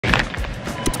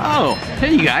Oh,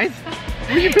 hey you guys.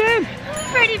 Where you been?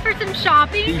 Ready for some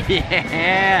shopping?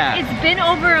 Yeah. It's been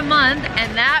over a month,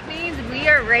 and that means we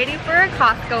are ready for a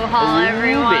Costco haul,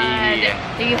 everyone. Baby.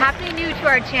 If you happen to be new to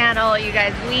our channel, you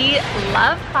guys, we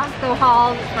love Costco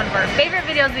hauls. It's one of our favorite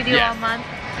videos we do all month.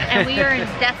 And we are in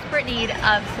desperate need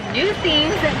of some new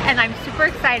things, and I'm super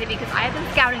excited because I have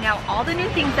been scouting out all the new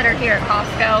things that are here at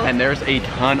Costco. And there's a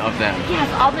ton of them. Yes,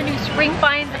 all the new spring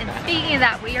finds, and speaking of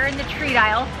that, we are in the treat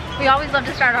aisle. We always love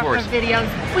to start off our videos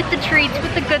with the treats,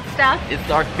 with the good stuff. It's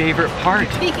our favorite part.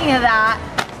 Speaking of that,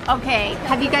 okay,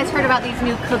 have you guys heard about these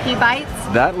new cookie bites?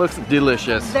 That looks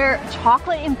delicious. They're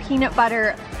chocolate and peanut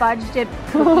butter fudge dipped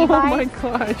cookie bites.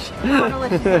 Oh my gosh. How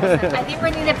delicious is this? I think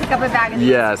we're going to pick up a bag of these.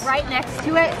 Yes. Right next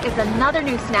to it is another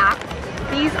new snack.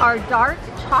 These are dark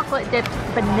chocolate dipped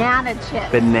banana chips.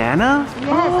 Banana?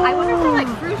 Yes, I wonder if they're like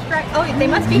fruit stripes. Oh, they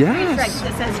must be fruit stripes.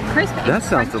 It says crisp and That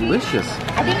sounds crunchy. delicious.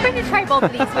 I think we're gonna try both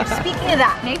of these. So speaking of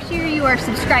that, make sure you are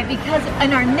subscribed because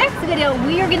in our next video,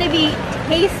 we are gonna be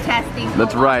taste testing.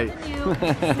 That's right. New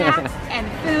snacks and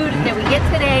food that we get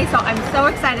today. So I'm so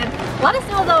excited. Let us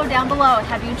know though down below,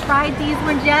 have you tried these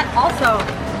ones yet? Also,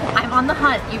 I'm on the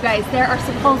hunt, you guys. There are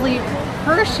supposedly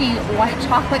Hershey white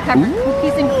chocolate covered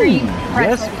cookies and cream.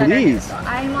 Yes, please. So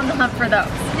I'm on the hunt for those.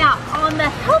 Now, on the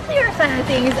healthier side of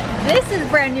things, this is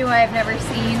brand new. I have never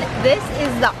seen. This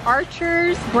is the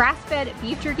Archer's grass-fed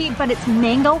beef jerky, but it's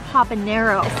mango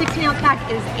habanero. A 16-ounce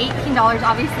pack is $18.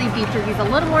 Obviously, beef jerky is a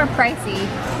little more pricey,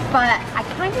 but I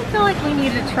kind of feel like we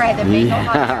need to try the mango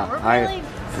habanero. We're really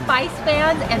spice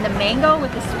fans, and the mango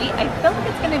with the sweet, I feel like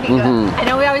it's going to be good. I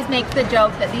know we always make the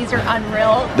joke that these are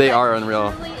unreal. They are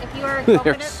unreal. If you are a coconut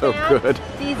They're so fan, good.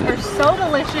 these are so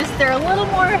delicious. They're a little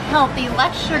more healthy,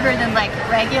 less sugar than like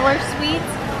regular sweets.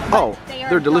 Oh,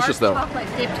 they're delicious though. Chocolate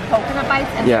dipped coconut bites,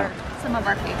 and they're some of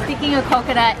our favorites. Speaking of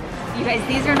coconut, you guys,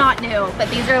 these are not new, but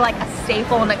these are like a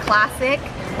staple and a classic.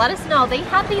 Let us know. They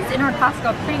have these in our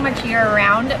Costco pretty much year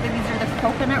round. But these are the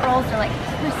coconut rolls. They're like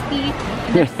crispy.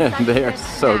 And they are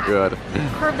so good.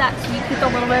 Curve that sweet tooth a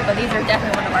little bit, but these are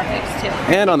definitely one of our faves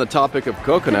too. And on the topic of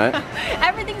coconut.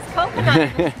 Everything's coconut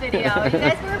in this video. You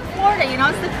guys were in Florida, you know,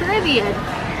 it's the Caribbean.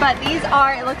 But these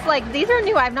are, it looks like, these are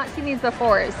new. I've not seen these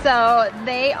before. So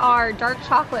they are dark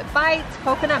chocolate bites,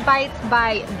 coconut bites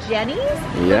by Jenny's.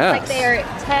 Yes. Looks like they are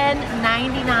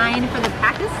 $10.99 for the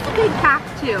pack. This is a big pack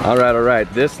too. All right.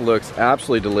 This looks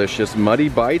absolutely delicious. Muddy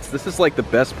bites. This is like the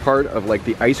best part of like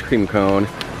the ice cream cone,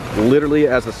 literally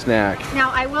as a snack. Now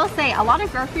I will say, a lot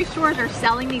of grocery stores are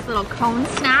selling these little cone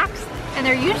snacks. And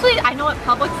they're usually, I know at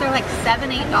Publix, they're like $7,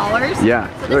 $8.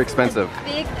 Yeah, so they're expensive.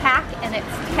 Big pack, and it's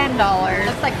 $10.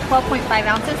 It's like 12.5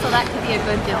 ounces, so that could be a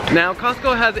good deal. Now,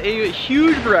 Costco has a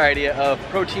huge variety of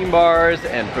protein bars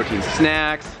and protein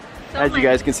snacks. As you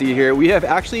guys can see here, we have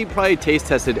actually probably taste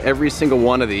tested every single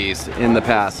one of these in the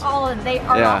past. All of them. They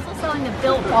are also selling the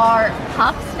Built Bar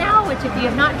Puffs now, which if you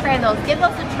have not tried those, give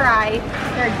those a try.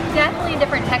 They're definitely a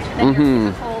different texture than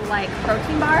your typical like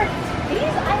protein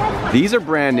bar. These are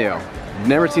brand new.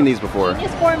 Never seen these before.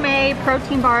 Genius Gourmet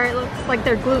protein bar. It looks like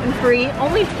they're gluten-free.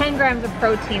 Only 10 grams of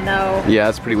protein though. Yeah,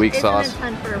 that's pretty weak sauce. Isn't a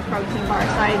ton for a protein bar,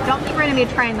 so I don't think we're gonna be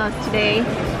trying those today.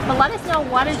 But let us know,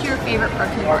 what is your favorite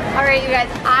protein bar? All right, you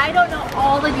guys, I don't know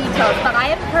all the details, but I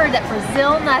have heard that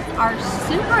Brazil nuts are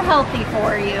super healthy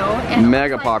for you. And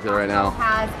mega popular right now.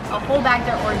 Has a whole bag.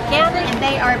 They're organic, and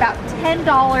they are about $10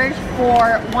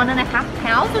 for 1.5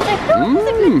 pounds, which I feel like is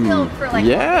a good deal for like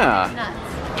nuts.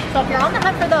 So if you're on the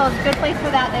hunt for those, good place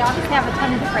for that. They obviously have a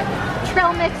ton of different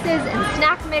trail mixes and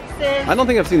snack mixes. I don't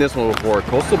think I've seen this one before.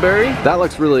 Coastal Berry? That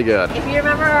looks really good. If you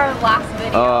remember our last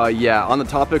video. Yeah, on the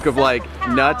topic of like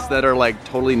nuts that are like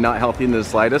totally not healthy in the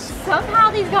slightest. Somehow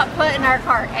these got put in our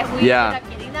cart and we ended up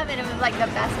getting them, and it was like the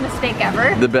best mistake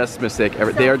ever. The best mistake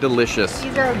ever. So they are delicious.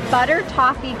 These are butter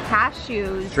toffee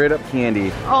cashews. Straight up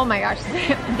candy. Oh my gosh.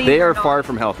 They are far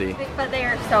from healthy. But they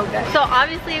are so good. So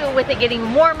obviously with it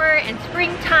getting warmer and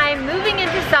springtime, moving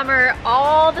into summer,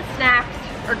 all the snacks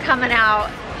are coming out.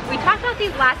 We talked about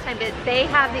these last time, but they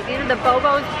have these are the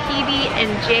Bobo's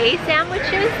PB&J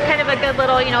sandwiches. Kind of a good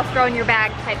little, you know, throw in your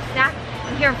bag type snack.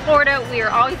 And here in Florida, we are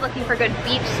always looking for good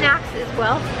beach snacks as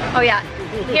well. Oh yeah,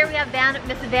 here we have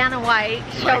Miss Vanna White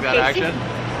showcasing.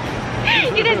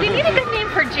 You guys, we need a good name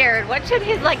for Jared. What should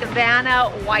his like Vanna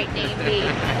White name be?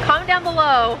 Comment down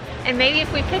below, and maybe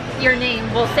if we pick your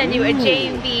name, we'll send you a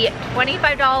JMB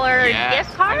 $25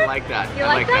 gift card. I like that. You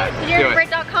like that?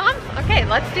 JaredBritt.com? Okay,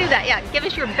 let's do that. Yeah, give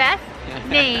us your best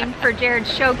name for Jared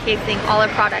showcasing all our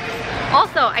products.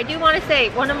 Also, I do want to say,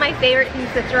 one of my favorite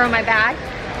things to throw in my bag,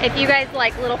 if you guys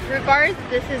like little fruit bars,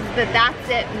 this is the That's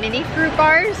It mini fruit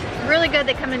bars. Really good.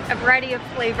 They come in a variety of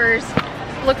flavors.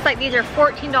 Looks like these are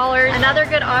 $14. Another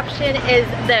good option is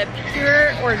the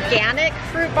pure organic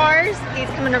fruit bars. These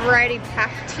come in a variety of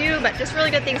pack too, but just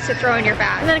really good things to throw in your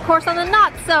bag. And then of course on the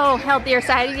not so healthier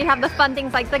side, you have the fun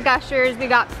things like the Gushers. We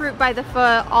got fruit by the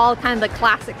foot, all kind of the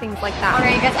classic things like that. All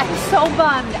right, you guys, I'm so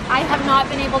bummed. I have not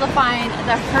been able to find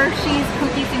the Hershey's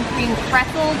cookies and cream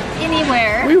pretzels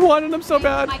anywhere. We wanted them so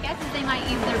bad. My guess is they might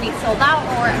either be sold out,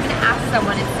 or I'm gonna ask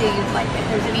someone and see like if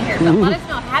there's any here. But let us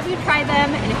know, have you tried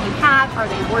them? And if you have, are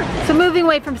they worth it? So moving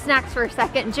away from snacks for a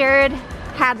second, Jared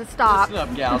had to stop. Listen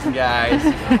up, gals and guys.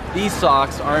 These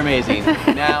socks are amazing.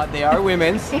 Now, they are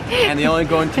women's, and they only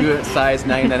go into a size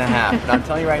 9.5. But I'm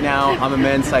telling you right now, I'm a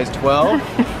men's size 12,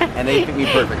 and they fit me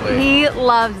perfectly. He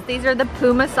loves, these are the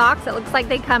Puma socks. It looks like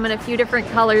they come in a few different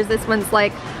colors. This one's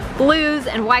like blues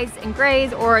and whites and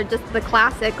grays, or just the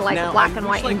classic like now, black and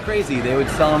white. Like crazy, they would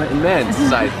sell them in men's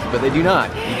sizes, but they do not.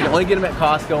 You can only get them at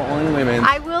Costco, only women's.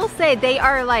 I will say they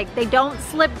are like, they don't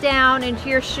slip down into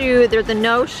your shoe. They're the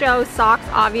no-show socks,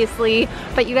 obviously,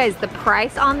 but you guys, the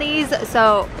price on these,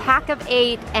 so pack of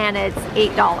 8 and it's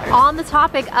 $8. On the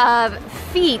topic of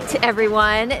feet,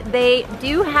 everyone, they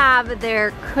do have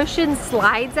their cushion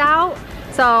slides out.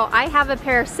 So I have a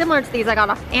pair similar to these I got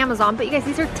off Amazon, but you guys,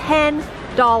 these are $10.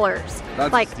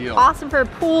 That's like a steal. Awesome for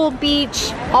pool,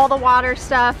 beach, all the water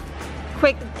stuff.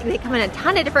 Quick, they come in a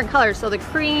ton of different colors. So the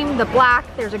cream, the black,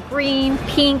 there's a green,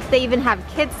 pink. They even have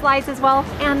kid slides as well,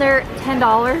 and they're $10.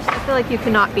 I feel like you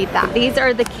cannot beat that. These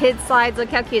are the kid slides. Look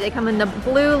how cute. They come in the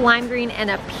blue, lime green, and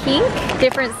a pink.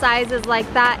 Different sizes like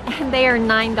that, and they are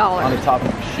 $9. On the top of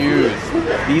the shoes,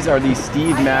 these are the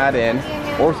Steve Madden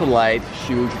Ortholite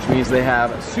shoes, which means they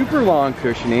have super long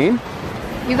cushioning.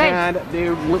 You guys, and they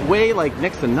weigh like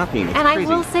next to nothing. It's and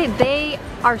crazy. I will say they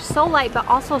are so light, but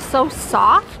also so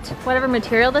soft, whatever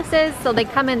material this is. So they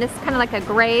come in this kind of like a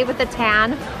gray with a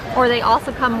tan, or they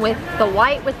also come with the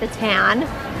white with the tan.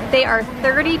 They are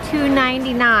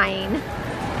 $32.99.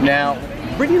 Now,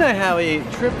 Brittany and I have a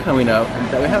trip coming up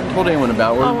that we haven't told anyone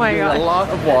about. We're doing a lot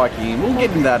of walking. We'll get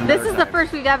into that another This is the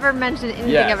first we've ever mentioned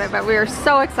anything Yes. of it, but we are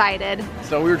so excited.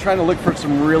 So we were trying to look for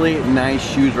some really nice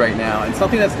shoes right now, and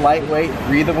something that's lightweight,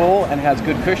 breathable, and has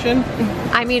good cushion.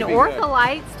 I mean,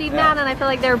 Ortholite, Steve Madden, I feel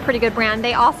like they're a pretty good brand.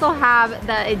 They also have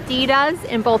the Adidas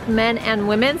in both men and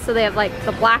women. So they have like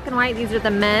the black and white, these are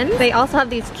the men. They also have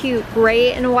these cute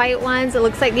gray and white ones. It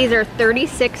looks like these are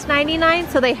 $36.99.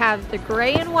 So they have the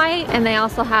gray and white, and they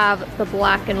also have the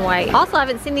black and white. Also, I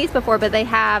haven't seen these before, but they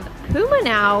have Puma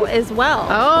now as well.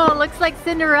 Oh, looks like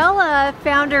Cinderella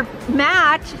found her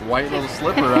match. White little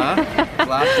slipper, huh?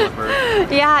 Glass slipper.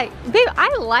 Yeah, babe,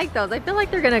 I like those. I feel like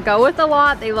they're gonna go with a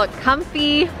lot. They look comfy.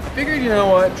 I figured, you know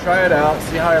what, try it out,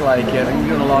 see how I like it. I'm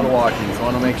doing a lot of walking, so I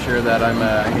want to make sure that I'm,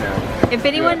 you know.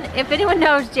 If anyone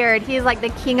knows Jared, he's like the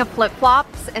king of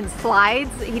flip-flops and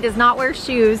slides. He does not wear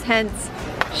shoes, hence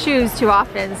shoes too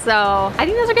often. So I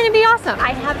think those are gonna be awesome.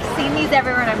 I have seen these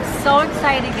everywhere, and I'm so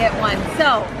excited to get one.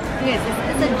 So you guys, this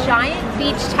is a giant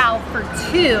beach towel for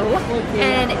 2,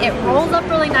 and it rolls up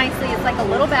really nicely. It's like a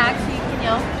little bag, so you can, you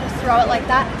know, just throw it like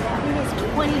that. It is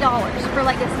 $20 for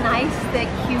like this nice, thick,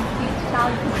 cute beach towel.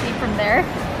 You can see from there.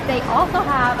 They also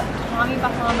have Tommy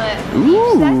Bahama beach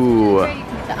sets. You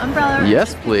can get the umbrella.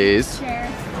 Yes, please. Chair.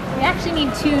 We actually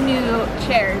need 2 new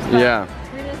chairs. But Yeah.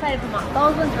 we decided to mount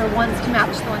those ones or ones to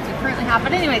match the ones we currently have.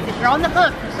 But anyways, if you're on the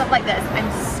hunt for stuff like this,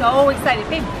 I'm so excited.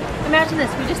 Babe, imagine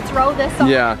this. We just throw this on.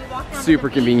 Yeah, and we walk down super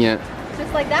to the beach, convenient.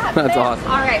 just like that. That's Bam.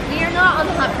 awesome. All right, we are not on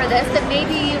the hunt for this, but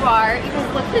maybe you are.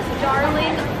 Because look at this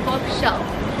darling bookshelf.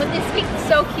 Wouldn't this be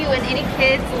so cute in any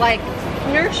kid's like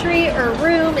nursery or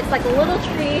room? It's like a little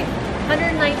tree.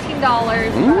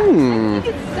 $119. Ooh. I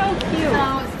think it's so cute.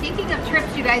 So speaking of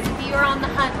trips, you guys, if you are on the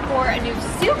hunt for a new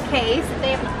suitcase,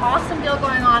 they have an awesome deal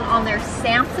going on their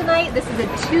Samsonite. This is a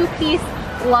 2-piece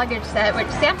luggage set, which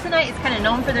Samsonite is kind of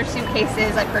known for their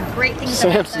suitcases. I've heard great things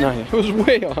about them. Samsonite, it was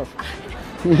way off.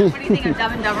 What do you think of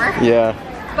Dumb and Dumber? Yeah.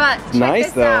 But check Nice,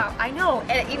 this though. out. I know,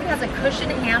 and it even has a cushion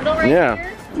handle right Yeah.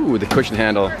 here. Ooh, the cushion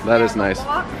handle. That is nice.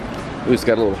 Lock, Ooh, it's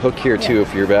got a little hook here too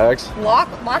for your bags.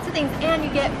 lots of things, and you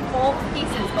get both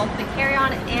pieces, both the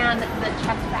carry-on and the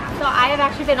checked bag. So I have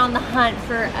actually been on the hunt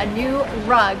for a new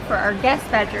rug for our guest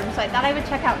bedroom, so I thought I would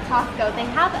check out Costco. They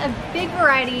have a big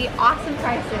variety, awesome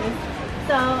prices.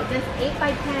 So this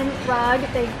 8x10 rug,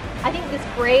 I think this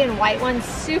gray and white one's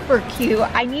super cute.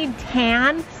 I need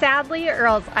tan, sadly, or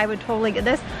else I would totally get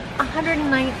this.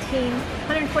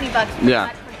 120 bucks for Yeah.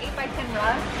 an 8x10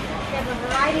 rug. They have a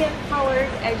variety of colors,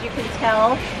 as you can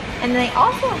tell. And they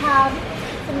also have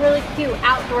some really cute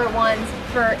outdoor ones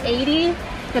for 80,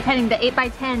 depending the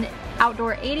 8x10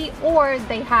 outdoor 80, or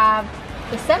they have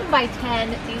the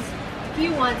 7x10, these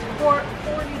few ones for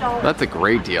 $40. That's a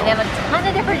great deal. They have a ton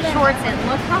of different shorts, and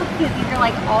look how cute. These are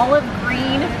like olive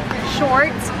green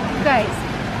shorts. You guys,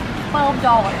 $12.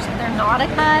 They're not a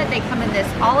cut. They come in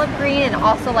this olive green and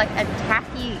also like a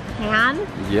tacky tan.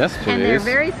 Yes, please. And they're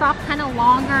very soft, kind of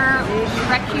longer,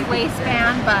 stretchy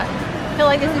waistband, but I feel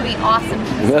like this would be awesome.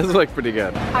 Those look pretty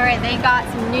good. All right, they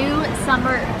got some new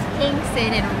summer pinks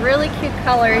in really cute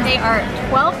colors. They are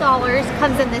 $12.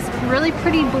 Comes in this really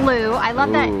pretty blue. I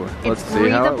love that Let's it's see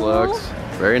how it breathable. looks.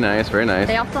 Very nice, very nice.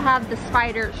 They also have the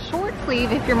spider short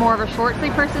sleeve. If you're more of a short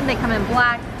sleeve person, they come in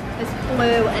black, this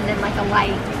blue, and then like a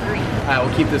light green. I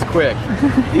will keep this quick.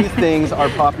 These things are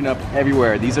popping up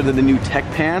everywhere. These are the new tech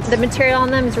pants. The material on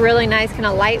them is really nice, kind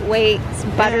of lightweight, it's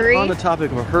buttery. And on the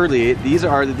topic of Hurley, these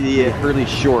are the Hurley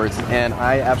shorts, and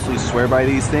I absolutely swear by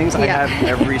these things. I have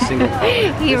every single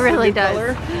color. He really does.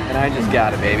 Color, and I just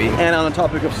got it, baby. And on the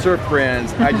topic of surf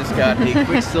brands, I just got a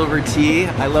Quicksilver tee.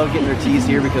 I love getting their tees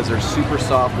here because they're super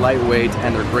soft, lightweight,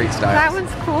 and they're great styles. That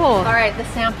one's cool. All right, the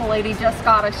sample lady just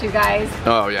got us, you guys.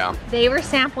 Oh yeah. They were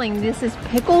sampling, this is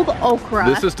pickled okra.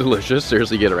 This is delicious.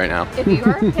 Seriously, get it right now. If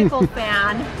you're a pickle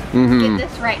fan, get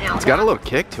this right now. It's got a little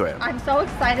kick to it. I'm so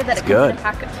excited that It's it comes in good. a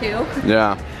pack of 2.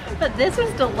 Yeah. But this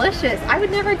is delicious. I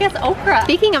would never guess okra.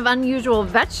 Speaking of unusual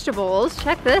vegetables,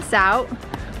 check this out.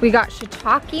 We got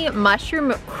shiitake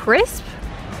mushroom crisp,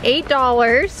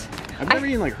 $8. I've never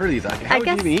even like heard of these. How would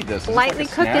you even eat this? Is Lightly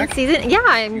this like a cooked snack? and seasoned. Yeah,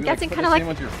 I'm You, guessing put kind of this like, in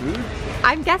with your food?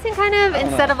 I'm guessing kind of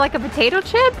instead of like a potato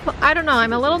chip. I don't know,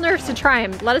 I'm a little nervous to try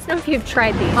them. Let us know if you've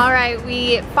tried these. All right,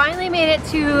 we finally made it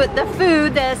to the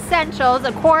food, the essentials.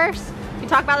 Of course, we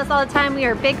talk about this all the time. We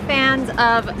are big fans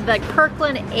of the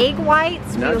Kirkland egg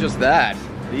whites. Not just that,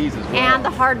 these as well. And the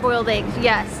hard-boiled eggs,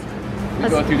 yes. We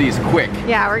go through these quick.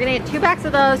 Yeah, we're gonna get 2 packs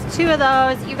of those, 2 of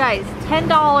those. You guys,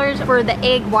 $10 for the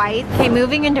egg whites. Okay,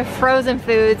 moving into frozen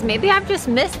foods. Maybe I've just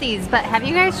missed these, but have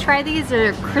you guys tried these?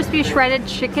 They're crispy shredded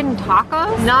chicken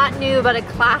tacos. Not new, but a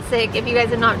classic. If you guys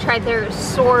have not tried their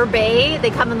sorbet, they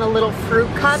come in the little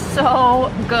fruit cups.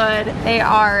 So good. They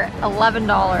are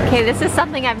 $11. Okay, this is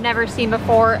something I've never seen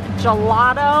before.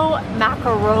 Gelato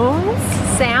macarons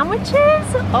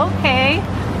sandwiches. Okay.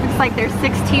 Looks like they're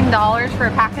 $16 for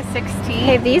a pack of 16.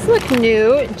 Okay, these look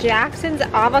new. Jackson's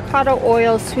avocado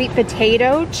oil sweet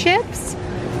potato chips.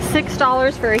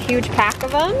 $6 for a huge pack of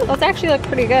them. Those actually look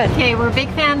pretty good. Okay, we're big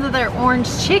fans of their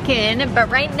orange chicken, but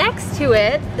right next to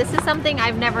it, this is something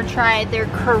I've never tried. Their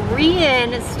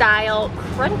Korean style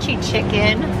crunchy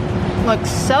chicken.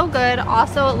 Looks so good.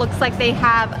 Also, it looks like they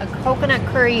have a coconut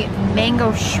curry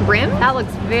mango shrimp. That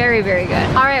looks very, very good.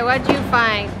 All right, what'd you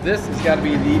find? This has got to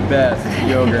be the best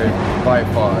yogurt by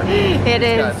far.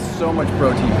 It's got so much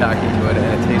protein packed into it,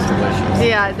 and it tastes delicious.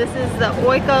 Yeah, this is the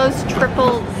Oikos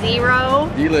Triple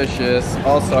Zero. Delicious.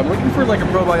 Also, I'm looking for like a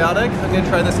probiotic. I'm gonna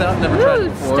try this out. Never tried it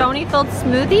before. Stony-filled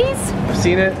smoothies. I've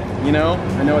seen it. You know,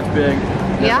 I know it's big.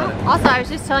 Yeah. Also, I was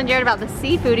just telling Jared about the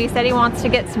seafood. He said he wants to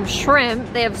get some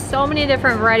shrimp. They have so many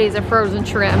different varieties of frozen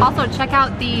shrimp. Also, check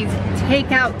out these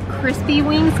takeout crispy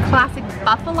wings, classic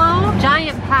buffalo.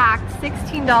 Giant pack,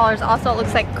 $16. Also, it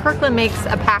looks like Kirkland makes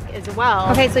a pack as well.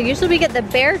 Okay, so usually we get the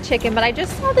bear chicken, but I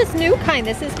just saw this new kind.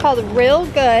 This is called Real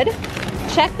Good.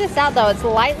 Check this out though, it's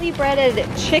lightly breaded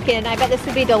chicken. I bet this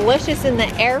would be delicious in the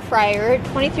air fryer.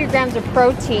 23 grams of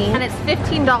protein. And it's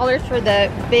 $15 for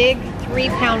the big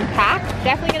 3-pound pack.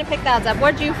 Definitely gonna pick that up.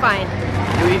 What'd you find?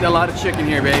 You're eating a lot of chicken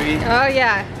here, baby. Oh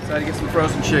yeah. Decided to get some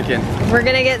frozen chicken. We're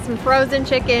gonna get some frozen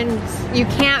chicken. You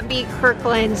can't beat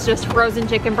Kirkland's just frozen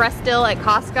chicken breast still at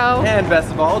Costco. And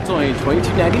best of all, it's only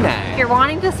 $22.99. If you're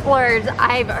wanting to splurge,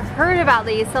 I've heard about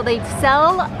these. So they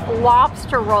sell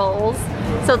lobster rolls.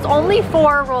 So it's only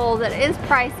 4 rolls. It is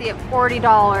pricey at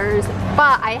 $40,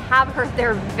 but I have heard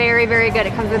they're very, very good.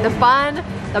 It comes with the bun,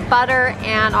 the butter,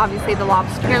 and obviously the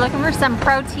lobster. If you're looking for some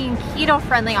protein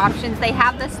keto-friendly options, they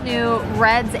have this new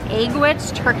Red's Egg Witch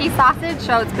turkey sausage.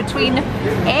 So it's between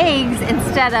eggs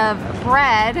instead of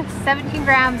bread. 17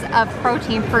 grams of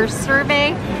protein per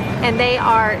serving, and they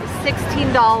are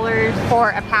 $16 for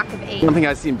a pack of 8. I don't think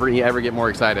I've seen Brittany ever get more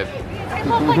excited. I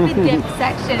love like the dip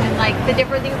section and like the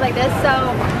different things like this.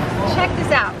 So check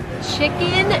this out.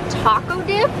 Chicken taco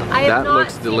dip. I have not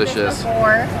looks seen delicious. this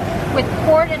before, with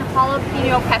corn and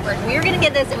jalapeno peppers. We are gonna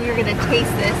get this and we are gonna taste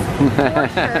this for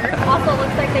sure. Also, it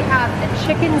looks like they have a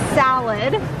chicken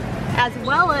salad. as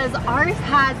well as ours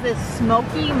has this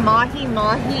smoky mahi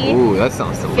Ooh, that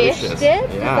sounds fish delicious. dip. Yeah.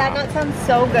 Does that not sound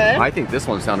so good? I think this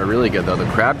one sounded really good though, the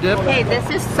crab dip. Okay, this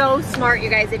is so smart, you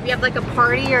guys. If you have like a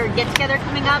party or a get together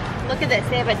coming up, look at this.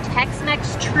 They have a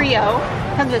Tex-Mex trio.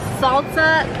 Comes with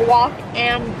salsa, guac,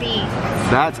 and beef.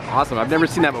 That's awesome. I've never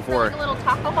seen that before. Like a little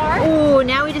taco bar. Ooh,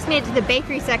 now we just made it to the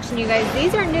bakery section, you guys.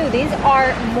 These are new. These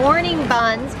are morning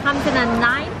buns. Comes in a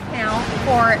 9-count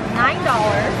for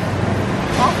 $9.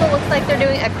 Also looks like they're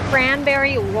doing a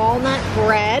cranberry walnut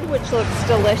bread, which looks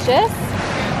delicious,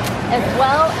 as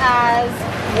well as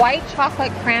white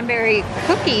chocolate cranberry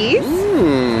cookies.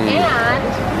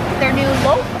 And their new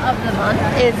loaf of the month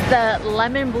is the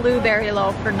lemon blueberry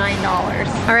loaf for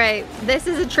 $9. All right, this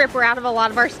is a trip. We're out of a lot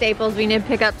of our staples. We need to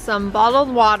pick up some bottled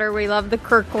water. We love the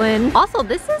Kirkland. Also,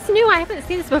 this is new. I haven't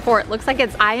seen this before. It looks like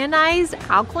it's ionized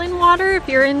alkaline water. If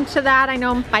you're into that, I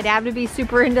know my dad would be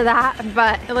super into that,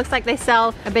 but it looks like they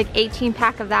sell a big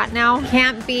 18-pack of that now.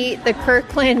 Can't beat the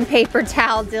Kirkland paper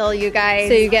towel deal, you guys.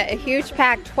 So you get a huge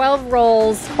pack, 12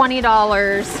 rolls,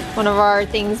 $20. One of our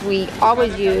things we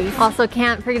always use. Also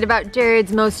can't forget about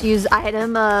Jared's most used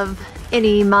item of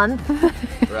any month.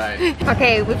 Right.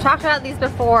 Okay, we've talked about these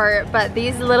before, but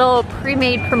these little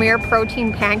pre-made Premier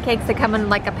Protein pancakes that come in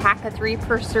like a pack of 3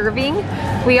 per serving.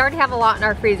 We already have a lot in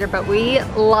our freezer, but we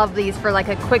love these for like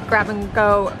a quick grab and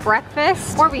go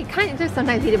breakfast. Or we kind of just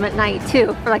sometimes eat them at night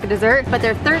too for like a dessert. But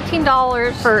they're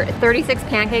 $13 for 36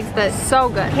 pancakes, but so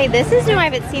good. Okay, this is new. I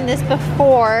haven't seen this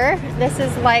before. This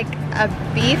is like a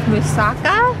beef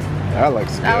moussaka. That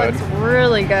looks good. That looks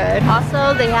really good.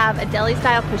 Also, they have a deli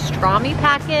style pastrami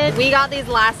package. We got these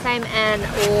last time and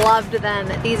loved them.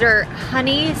 These are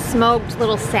honey smoked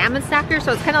little salmon stackers.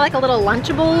 So it's kind of like a little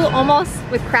Lunchable almost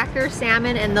with crackers,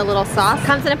 salmon, and the little sauce.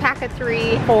 Comes in a pack of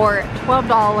 3 for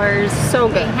 $12. So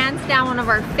good. Hands down, one of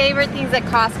our favorite things at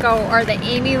Costco are the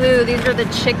Amy Lou. These are the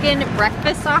chicken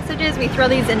breakfast sausages. We throw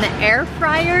these in the air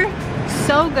fryer.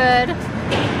 So good.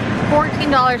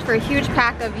 $14 for a huge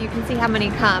pack of, you can see how many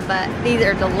come, but these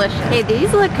are delicious. Okay,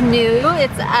 these look new.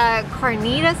 It's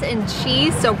carnitas and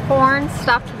cheese, so corn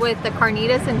stuffed with the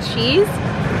carnitas and cheese.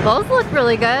 Those look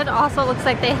really good. Also looks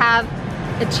like they have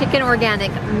a chicken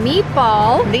organic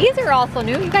meatball. These are also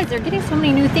new. You guys are getting so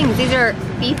many new things. These are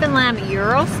beef and lamb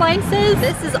Euro slices.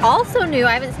 This is also new.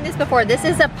 I haven't seen this before. This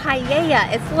is a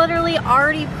paella. It's literally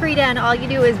already pre-done. All you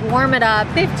do is warm it up.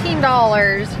 $15.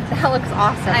 That looks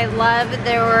awesome. I love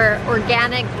their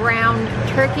organic ground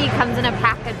turkey. Comes in a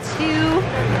pack of 2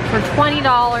 for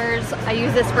 $20. I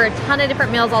use this for a ton of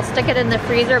different meals. I'll stick it in the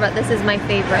freezer, but this is my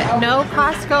favorite. No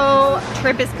Costco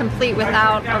trip is complete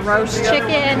without a roast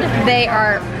chicken. They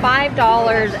are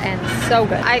 $5 and so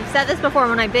good. I've said this before,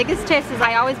 one of my biggest tips is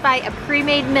I always buy a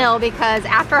pre-made meal because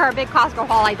after our big Costco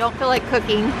haul, I don't feel like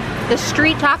cooking. The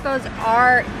street tacos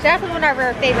are definitely one of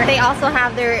our favorites. They also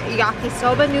have their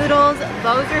yakisoba noodles.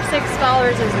 Those are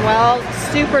 $6 as well.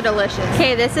 Super delicious.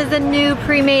 Okay, this is a new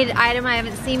pre-made item I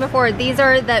haven't seen before. These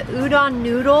are the udon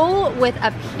noodle with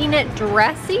a peanut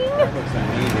dressing. That looks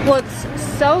amazing.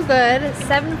 Looks so good.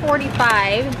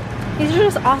 $7.45. These are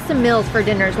just awesome meals for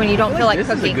dinners when you don't feel like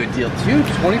cooking. This is a good deal too.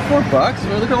 24 bucks.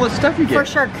 Look at all the stuff you get. For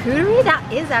charcuterie, that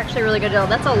is actually a really good deal.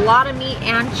 That's a lot of meat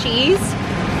and cheese.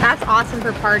 That's awesome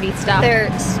for party stuff. Their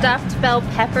stuffed bell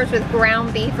peppers with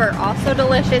ground beef are also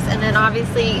delicious. And then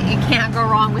obviously you can't go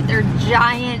wrong with their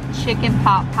giant chicken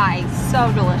pot pie.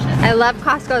 So delicious. I love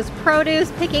Costco's produce.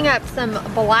 Picking up some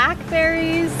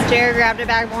blackberries. Jared grabbed a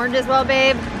bag of orange as well,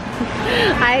 babe.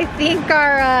 I think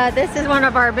this is one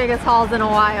of our biggest hauls in a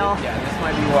while. Yeah, this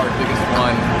might be our biggest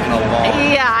one in a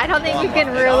long. Yeah, I don't think you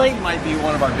can really. This might be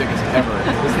one of our biggest ever.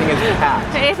 This thing is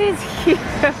packed. It is huge.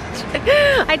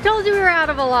 I told you we were out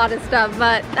of a lot of stuff,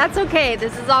 but that's okay.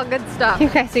 This is all good stuff. You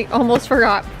guys, we almost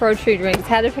forgot Pro-Tree drinks.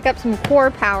 Had to pick up some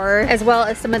Core Power as well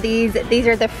as some of these. These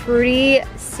are the fruity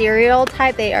cereal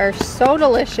type. They are so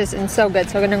delicious and so good.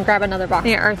 So I'm gonna grab another box.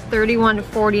 They are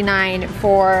 $31.49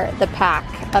 for the pack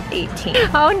of 18.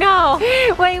 Oh no,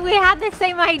 wait, we had the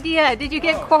same idea. Did you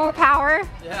get Core Power?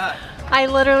 Yeah. I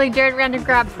literally, Jared ran to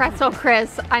grab Pretzel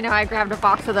Crisp. I know, I grabbed a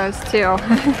box of those too.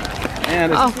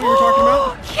 And is this what you were talking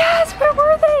about? Yes, where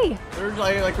were they? They're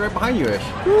like right behind you-ish.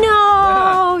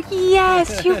 No,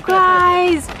 yes, you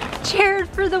guys. Jared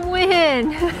for the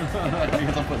win.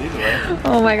 I'll put these away.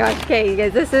 Oh my gosh, okay, you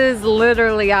guys, this is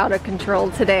literally out of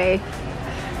control today.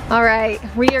 All right,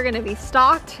 we are gonna be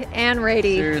stocked and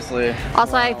ready. Seriously.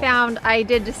 Also, wow. I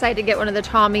did decide to get one of the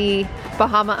Tommy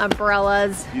Bahama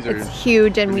umbrellas. It's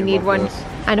huge and we need one. This.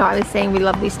 I know, I was saying we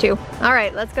love these too. All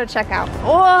right, let's go check out.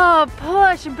 Oh,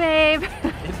 push, babe.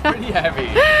 It's pretty heavy.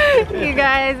 You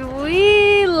guys,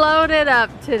 we loaded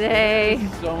up today.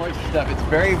 So much stuff. It's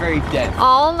very, very dense.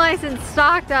 All nice and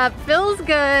stocked up. Feels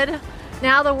good.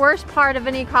 Now the worst part of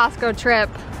any Costco trip.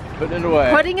 Putting it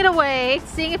away. Putting it away,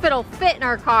 seeing if it'll fit in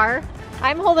our car.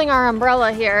 I'm holding our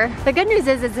umbrella here. The good news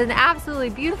is it's an absolutely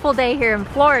beautiful day here in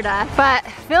Florida, but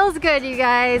feels good, you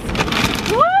guys.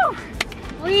 Woo!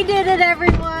 We did it,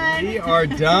 everyone. We are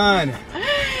done.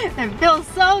 It feels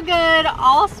so good,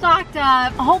 all stocked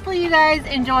up. Hopefully you guys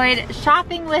enjoyed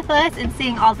shopping with us and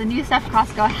seeing all the new stuff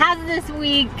Costco has this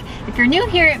week. If you're new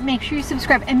here, make sure you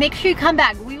subscribe and make sure you come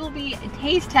back. We will be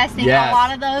taste testing a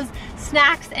lot of those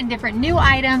snacks and different new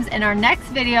items in our next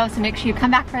video, so make sure you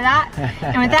come back for that.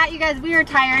 And with that, you guys, we are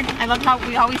tired. I love how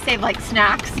we always save like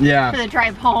snacks for the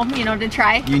drive home, you know, to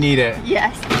try. You need it.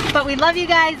 Yes. But we love you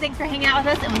guys. Thanks for hanging out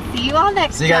with us, and we'll see you all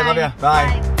next time. See you guys. Love you.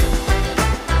 Bye.